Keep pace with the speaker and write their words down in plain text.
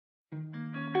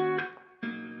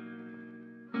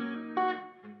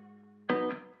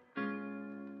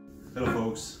Hello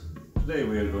folks, today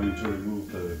we are going to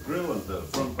remove the grille and the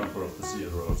front bumper of the Sea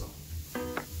Arosa.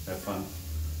 Have fun!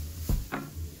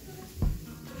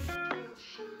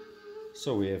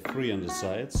 So we have 3 on the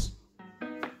sides,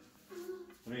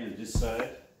 3 on this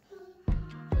side,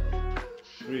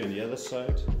 3 on the other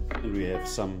side, and we have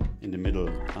some in the middle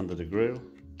under the grille.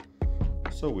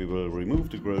 So we will remove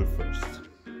the grille first.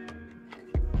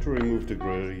 To remove the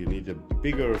grille you need a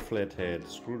bigger flathead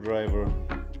screwdriver.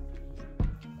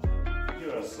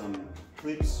 Here are some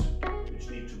clips which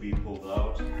need to be pulled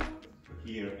out,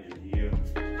 here and here.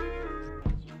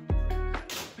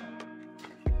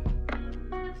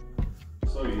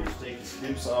 So you take the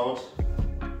clips out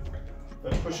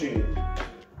by pushing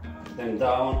them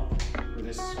down in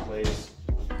this place.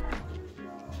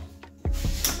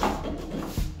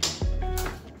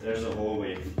 There's a hole where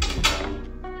you can pull it down.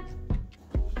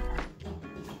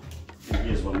 And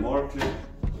here's one more clip.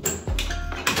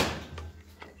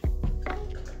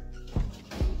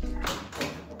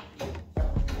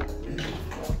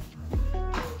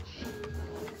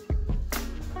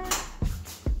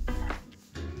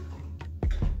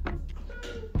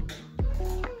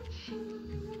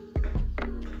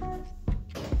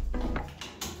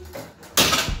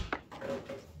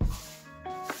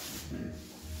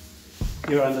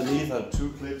 Here underneath are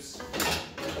 2 clips.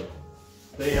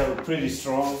 They are pretty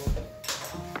strong,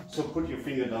 so put your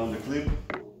finger down the clip,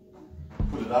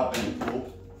 put it up and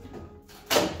pull.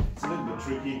 It's a little bit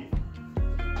tricky.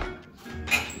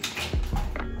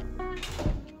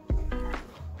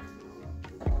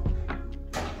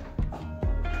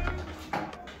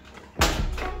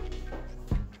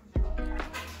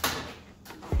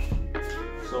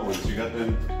 So once you got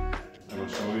them, I will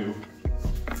show you.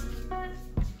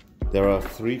 There are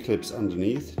 3 clips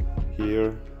underneath,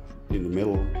 here, in the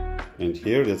middle, and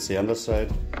here. That's the underside.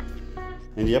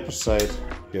 And the upper side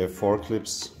you have 4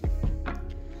 clips.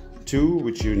 2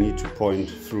 which you need to point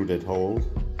through that hole,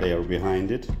 they are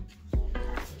behind it.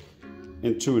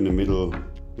 And 2 in the middle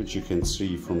which you can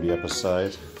see from the upper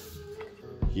side.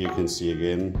 Here you can see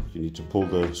again, you need to pull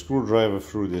the screwdriver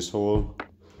through this hole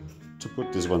to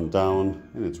put this one down,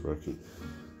 and it's working.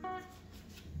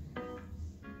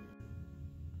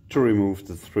 To remove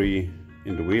the 3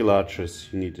 in the wheel arches,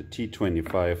 you need a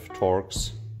T25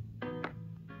 Torx.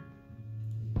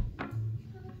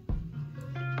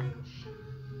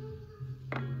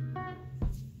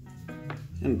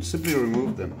 And simply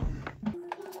remove them.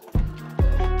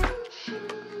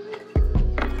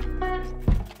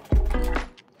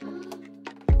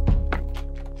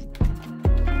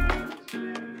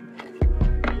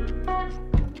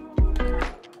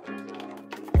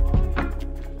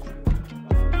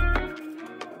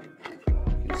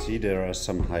 See, there are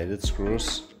some hided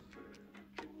screws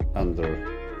under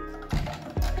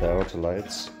the outer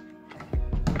lights.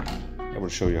 I will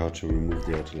show you how to remove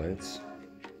the outer lights.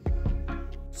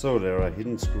 So there are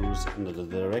hidden screws under the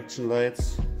direction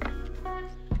lights,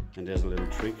 and there's a little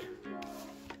trick.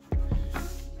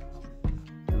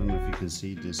 I don't know if you can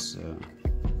see this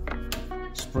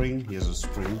spring. Here's a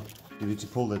spring. You need to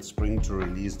pull that spring to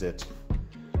release that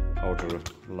outer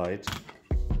light.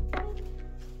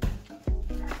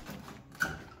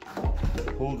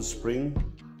 Pull the spring,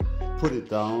 put it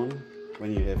down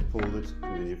when you have pulled it,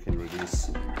 and then you can release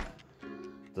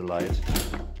the light.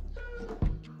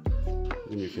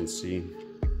 And you can see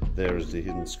there is the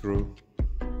hidden screw.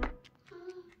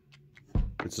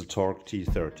 It's a Torx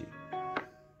T30.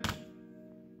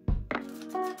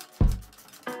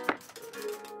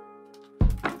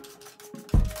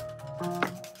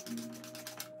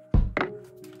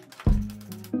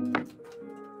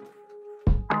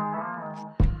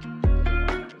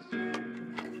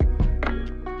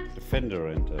 Fender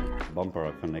and the bumper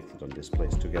are connected on this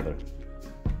place together.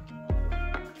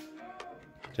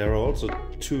 There are also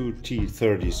 2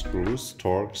 T30 screws,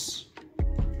 Torx,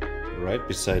 right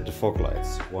beside the fog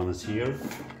lights. One is here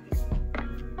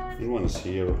and one is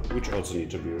here, which also need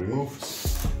to be removed.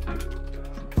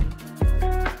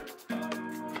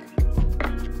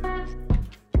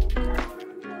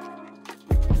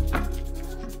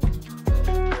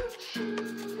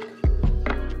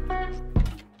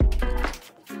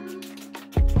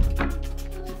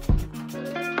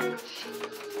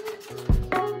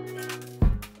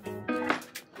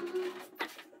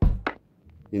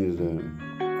 You need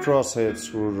a crosshead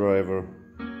screwdriver.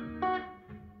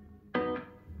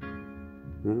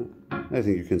 I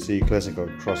think you can see classical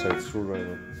crosshead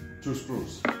screwdriver. 2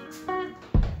 screws.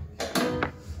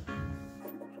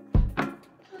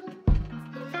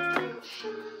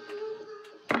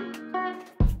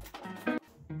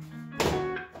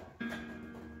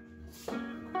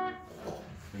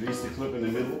 Release the clip in the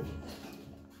middle.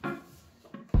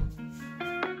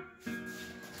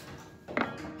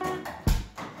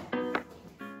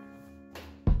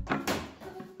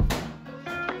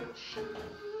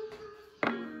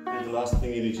 And the last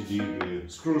thing you need to do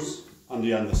is screws on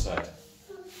the underside.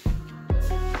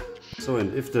 So,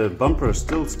 and if the bumper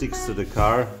still sticks to the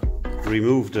car,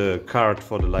 remove the card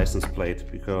for the license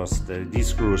plate, because these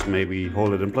screws maybe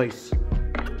hold it in place.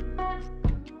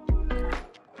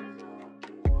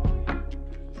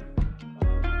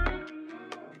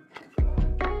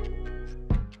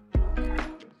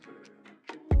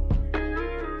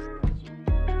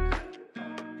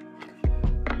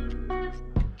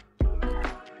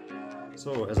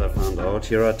 So, as I found out,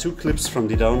 here are 2 clips from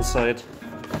the downside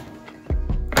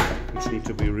which need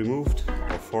to be removed,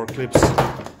 or 4 clips.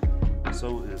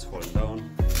 So, and it's falling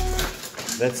down.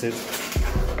 That's it.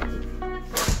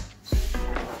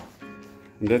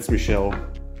 And that's Michelle,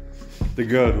 the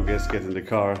girl who gets get in the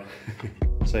car.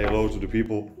 Say hello to the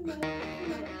people.